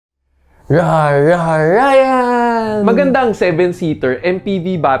Ryan! Magandang 7-seater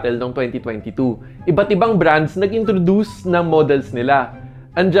MPV battle ng 2022. Iba't ibang brands nag-introduce ng models nila.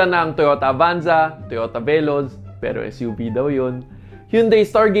 Andyan na ang Toyota Avanza, Toyota Veloz, pero SUV daw yun, Hyundai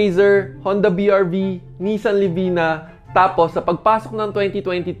Stargazer, Honda BR-V, Nissan Livina, tapos sa pagpasok ng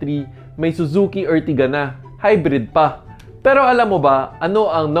 2023, may Suzuki Ertiga na, hybrid pa. Pero alam mo ba,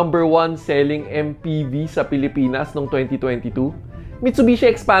 ano ang #1 selling MPV sa Pilipinas noong 2022? Mitsubishi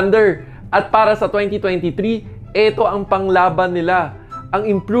Xpander. At para sa 2023, ito ang panglaban nila, ang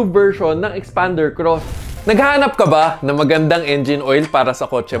improved version ng Xpander Cross. Naghahanap ka ba ng magandang engine oil para sa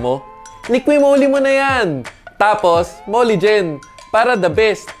kotse mo? Liqui-moly mo na yan! Tapos, Molygen, para the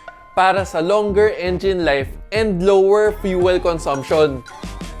best, para sa longer engine life and lower fuel consumption.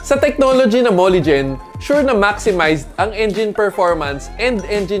 Sa technology na Molygen, sure na maximized ang engine performance and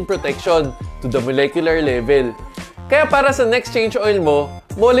engine protection to the molecular level. Kaya para sa next change oil mo,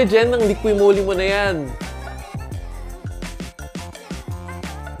 Molygen ng liqui-moly mo na yan.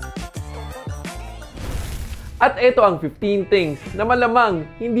 At ito ang 15 things na malamang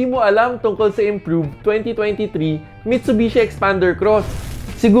hindi mo alam tungkol sa improved 2023 Mitsubishi Xpander Cross.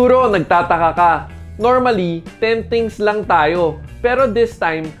 Siguro nagtataka ka. Normally, 10 things lang tayo. Pero this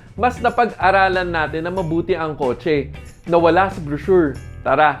time, mas napag-aralan natin na mabuti ang kotse na wala sa brochure.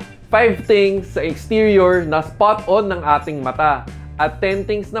 Tara, 5 things sa exterior na spot on ng ating mata. At 10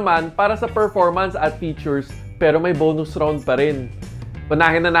 things naman para sa performance at features pero may bonus round pa rin.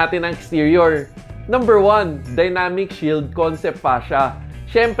 Unahin na natin ang exterior. Number 1, Dynamic Shield Concept Fascia.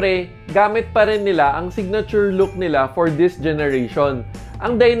 Siyempre, gamit pa rin nila ang signature look nila for this generation.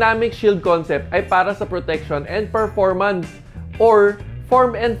 Ang Dynamic Shield Concept ay para sa protection and performance or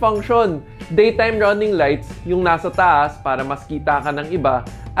form and function. Daytime running lights yung nasa taas para mas kita ka ng iba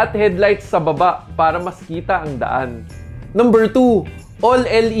at headlights sa baba para mas kita ang daan. Number 2, all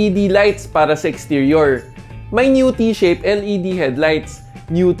LED lights para sa exterior. May new T-shape LED headlights,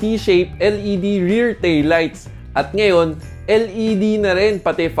 new T-shape LED rear tail lights, at ngayon, LED na rin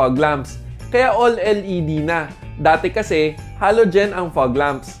pati fog lamps. Kaya all LED na. Dati kasi, halogen ang fog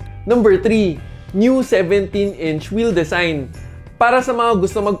lamps. Number 3, new 17-inch wheel design. Para sa mga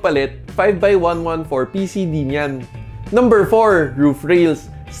gusto magpalit, 5x114 PCD niyan. Number 4, roof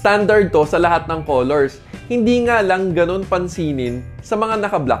rails. Standard to sa lahat ng colors. Hindi nga lang ganun pansinin sa mga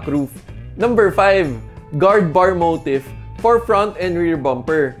naka-black roof. Number 5, guard bar motif for front and rear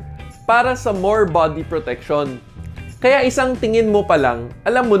bumper. Para sa more body protection. Kaya isang tingin mo pa lang,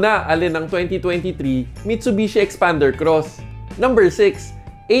 alam mo na alin ang 2023 Mitsubishi Xpander Cross. Number 6,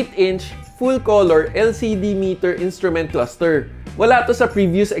 8-inch full-color LCD meter instrument cluster. Wala to sa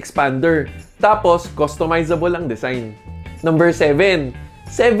previous Xpander. Tapos, customizable ang design. Number 7,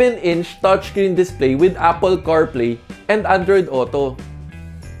 7-inch touchscreen display with Apple CarPlay and Android Auto.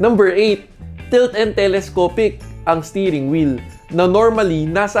 Number 8, tilt and telescopic ang steering wheel na normally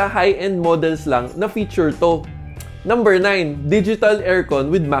nasa high-end models lang na feature to. Number 9, digital aircon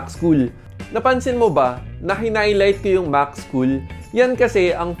with Max Cool. Napansin mo ba na hinighlight ko yung Max Cool? Yan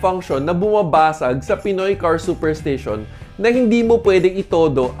kasi ang function na bumabasag sa Pinoy Car Superstation na hindi mo pwedeng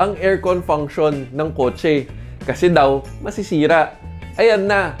itodo ang aircon function ng kotse kasi daw masisira. Ayan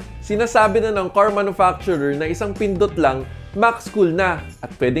na, sinasabi na ng car manufacturer na isang pindot lang, Max Cool na at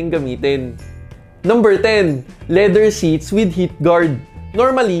pwedeng gamitin. Number 10, leather seats with heat guard.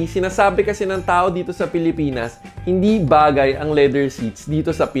 Normally, sinasabi kasi ng tao dito sa Pilipinas, hindi bagay ang leather seats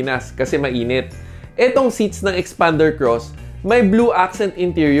dito sa Pinas kasi mainit. Etong seats ng Xpander Cross, may blue accent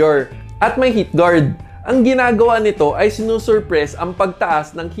interior at may heat guard. Ang ginagawa nito ay sinusurpress ang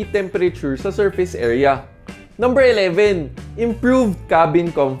pagtaas ng heat temperature sa surface area. Number 11, improved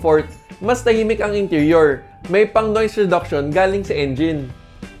cabin comfort. Mas tahimik ang interior. May pang noise reduction galing sa engine.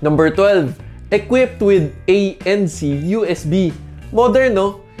 Number 12, equipped with ANC USB. Modern,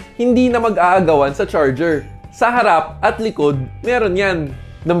 no? Hindi na mag-aagawan sa charger. Sa harap at likod, meron yan.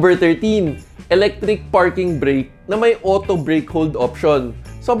 Number 13, electric parking brake na may auto brake hold option.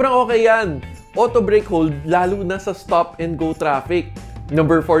 Sobrang okay yan. Auto brake hold lalo na sa stop and go traffic.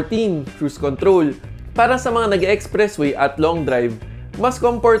 Number 14, cruise control. Para sa mga nag-expressway at long drive, mas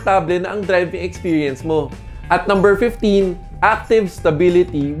komportable na ang driving experience mo. At number 15, active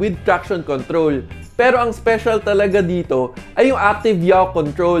stability with traction control. Pero ang special talaga dito ay yung active yaw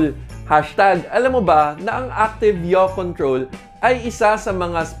control. Hashtag, alam mo ba na ang active yaw control ay isa sa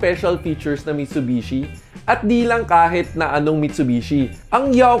mga special features na Mitsubishi? At di lang kahit na anong Mitsubishi.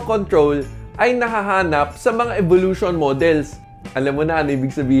 Ang yaw control ay nahahanap sa mga evolution models. Alam mo na ano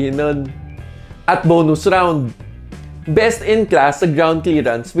ibig sabihin nun? At bonus round, best in class sa ground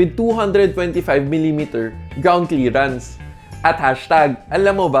clearance with 225mm ground clearance. At hashtag,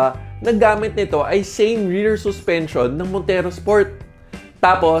 alam mo ba na gamit nito ay same rear suspension ng Montero Sport.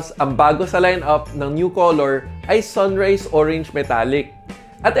 Tapos, ang bago sa lineup ng new color ay Sunrise Orange Metallic.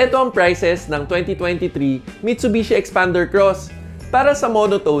 At ito ang prices ng 2023 Mitsubishi Xpander Cross. Para sa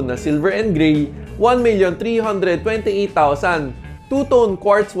monotone na silver and gray, 1,328,000. Two-tone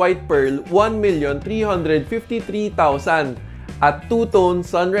quartz white pearl, 1,353,000. At two-tone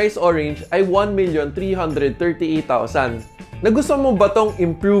sunrise orange ay 1,338,000. Nagustuhan mo ba tong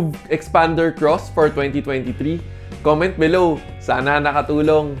improved Xpander Cross for 2023? Comment below. Sana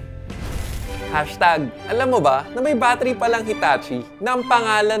nakatulong. Hashtag, alam mo ba na may battery palang Hitachi na ang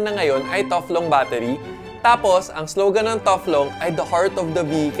pangalan na ngayon ay Toflong Battery? Tapos, ang slogan ng Toflong ay the heart of the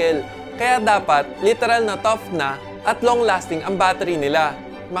vehicle. Kaya dapat literal na tough na at long-lasting ang battery nila.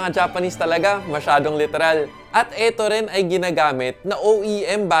 Mga Japanese talaga, masyadong literal. At ito rin ay ginagamit na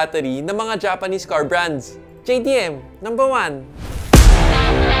OEM battery ng mga Japanese car brands. JDM, number 1.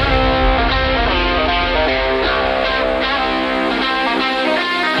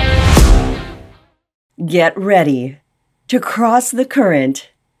 Get ready to cross the current.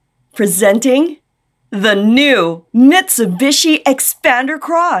 Presenting the new Mitsubishi Xpander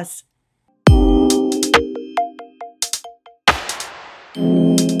Cross.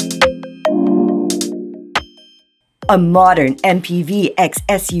 A modern MPV x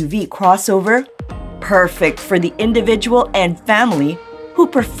SUV crossover, perfect for the individual and family who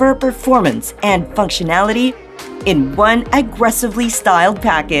prefer performance and functionality in one aggressively styled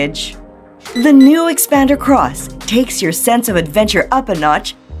package. The new Xpander Cross takes your sense of adventure up a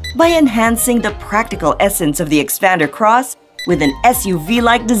notch by enhancing the practical essence of the Xpander Cross with an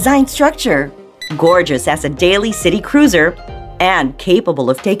SUV-like design structure, gorgeous as a daily city cruiser, and capable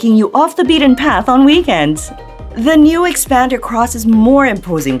of taking you off the beaten path on weekends. The new Xpander Cross's more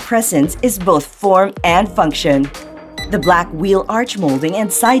imposing presence is both form and function. The black wheel arch molding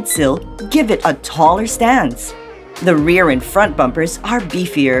and side sill give it a taller stance. The rear and front bumpers are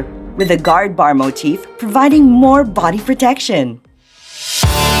beefier, with a guard bar motif providing more body protection.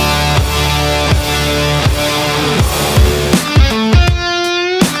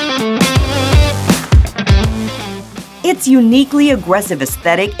 Its uniquely aggressive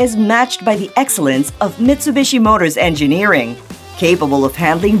aesthetic is matched by the excellence of Mitsubishi Motors engineering, capable of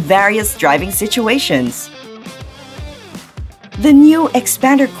handling various driving situations. The new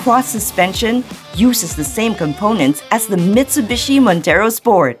Xpander Cross suspension uses the same components as the Mitsubishi Montero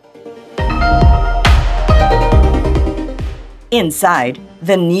Sport. Inside,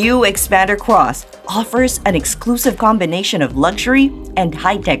 the new Xpander Cross offers an exclusive combination of luxury and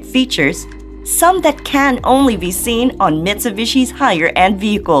high-tech features, some that can only be seen on Mitsubishi's higher-end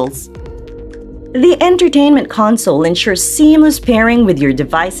vehicles. The entertainment console ensures seamless pairing with your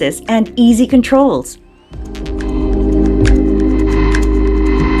devices and easy controls.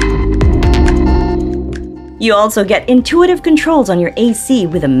 You also get intuitive controls on your AC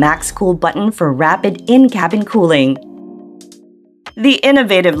with a max cool button for rapid in-cabin cooling. The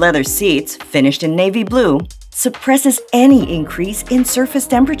innovative leather seats, finished in navy blue, suppresses any increase in surface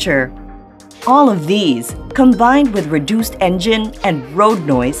temperature. All of these, combined with reduced engine and road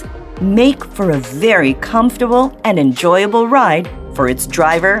noise, make for a very comfortable and enjoyable ride for its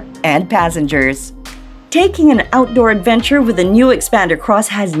driver and passengers. Taking an outdoor adventure with the new Xpander Cross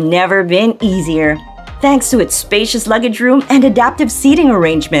has never been easier, thanks to its spacious luggage room and adaptive seating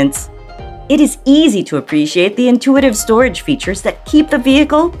arrangements. It is easy to appreciate the intuitive storage features that keep the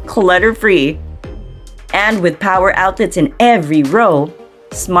vehicle clutter-free. And with power outlets in every row,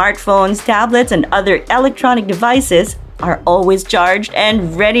 smartphones, tablets, and other electronic devices are always charged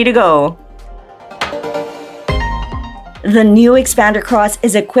and ready to go. The new Xpander Cross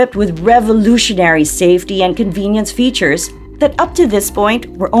is equipped with revolutionary safety and convenience features that up to this point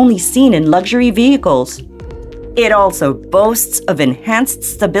were only seen in luxury vehicles. It also boasts of enhanced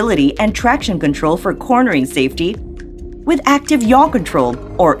stability and traction control for cornering safety, with active yaw control,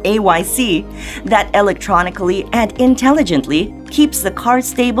 or AYC, that electronically and intelligently keeps the car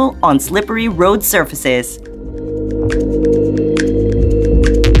stable on slippery road surfaces.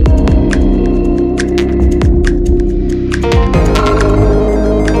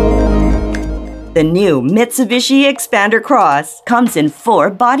 The new Mitsubishi Xpander Cross comes in 4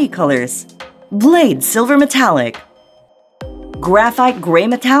 body colors: Blade Silver Metallic, Graphite Gray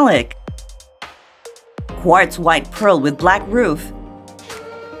Metallic, Quartz White Pearl with black roof,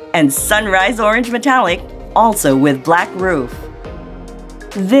 and Sunrise Orange Metallic, also with black roof.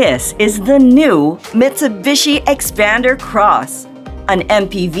 This is the new Mitsubishi Xpander Cross, an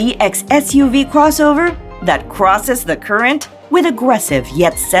MPV x SUV crossover that crosses the current with aggressive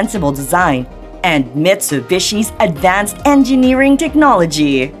yet sensible design and Mitsubishi's advanced engineering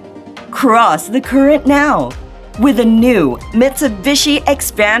technology. Cross the current now with a new Mitsubishi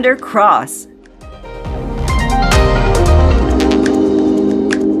Xpander Cross.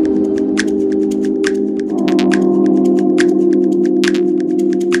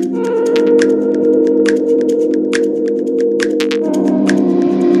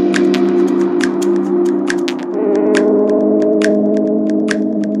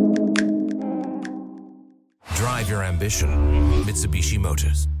 Drive your ambition. Mitsubishi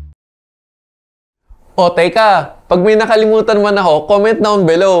Motors. O teka, pag may nakalimutan man ako, comment down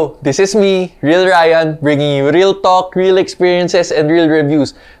below. This is me, Real Ryan, bringing you real talk, real experiences, and real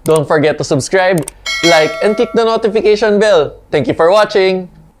reviews. Don't forget to subscribe, like, and click the notification bell. Thank you for watching.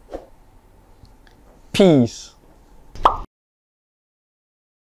 Peace.